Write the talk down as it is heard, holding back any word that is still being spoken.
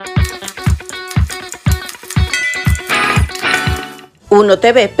Uno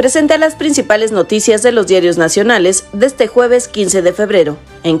TV presenta las principales noticias de los diarios nacionales de este jueves 15 de febrero,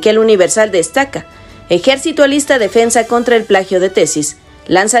 en que el Universal destaca: Ejército alista defensa contra el plagio de tesis.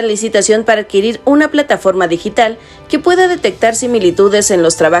 Lanzan licitación para adquirir una plataforma digital que pueda detectar similitudes en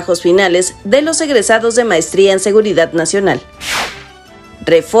los trabajos finales de los egresados de maestría en seguridad nacional.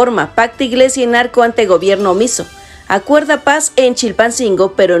 Reforma, pacto iglesia y narco ante gobierno omiso. Acuerda paz en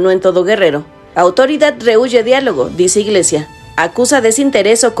Chilpancingo, pero no en todo Guerrero. Autoridad rehúye diálogo, dice iglesia. Acusa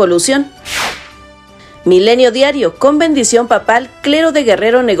desinterés o colusión. Milenio Diario, con bendición papal, clero de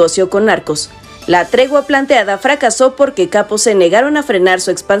Guerrero negoció con narcos. La tregua planteada fracasó porque capos se negaron a frenar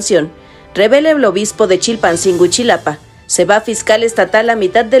su expansión. Revela el obispo de Chilpancingo y Chilapa. Se va fiscal estatal a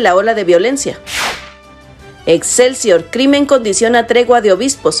mitad de la ola de violencia. Excelsior, crimen condiciona tregua de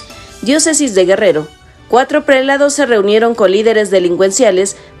obispos. Diócesis de Guerrero. 4 prelados se reunieron con líderes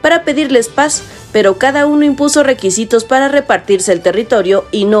delincuenciales para pedirles paz, pero cada uno impuso requisitos para repartirse el territorio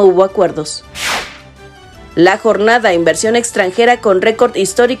y no hubo acuerdos. La jornada, inversión extranjera con récord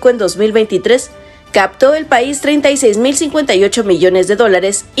histórico en 2023, captó el país $36.058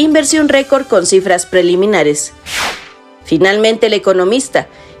 millones, inversión récord con cifras preliminares. Finalmente, el economista,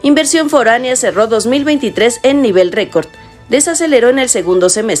 inversión foránea cerró 2023 en nivel récord, desaceleró en el segundo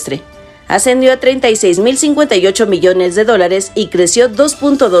semestre. Ascendió a $36.058 millones y creció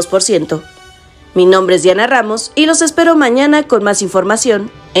 2.2%. Mi nombre es Diana Ramos y los espero mañana con más información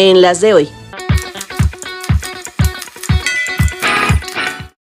en Las de Hoy.